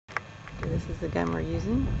This is the gun we're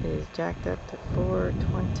using. It is jacked up to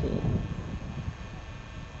 420.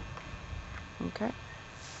 Okay.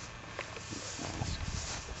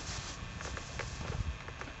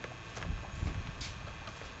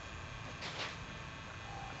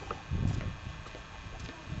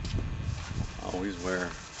 Always wear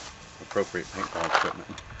appropriate paintball equipment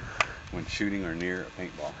when shooting or near a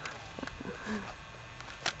paintball.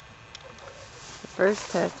 The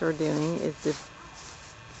first test we're doing is the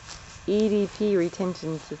EPD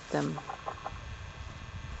Retention System.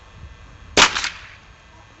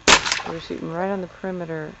 We're shooting right on the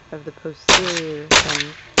perimeter of the posterior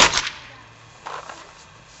thing.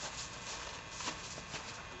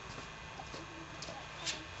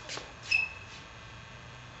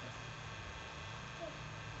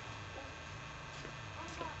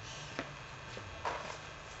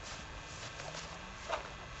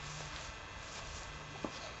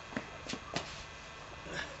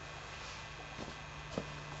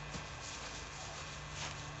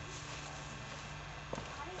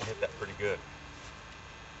 I hit that pretty good.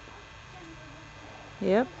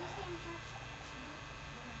 Yep.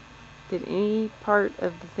 Did any part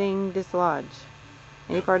of the thing dislodge?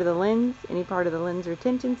 Any Nope. part of the lens? Any part of the lens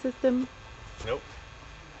retention system? Nope.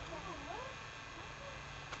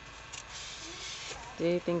 Did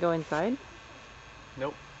anything go inside?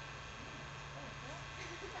 Nope.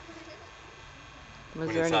 Was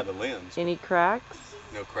Went there inside the lens. any cracks?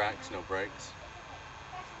 No cracks, no breaks.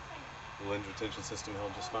 The lens retention system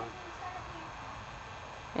held just fine.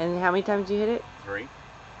 And how many times did you hit it? 3.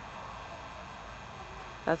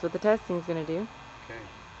 That's what the testing's going to do. Okay.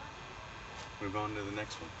 Move on to the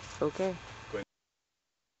next one. Okay.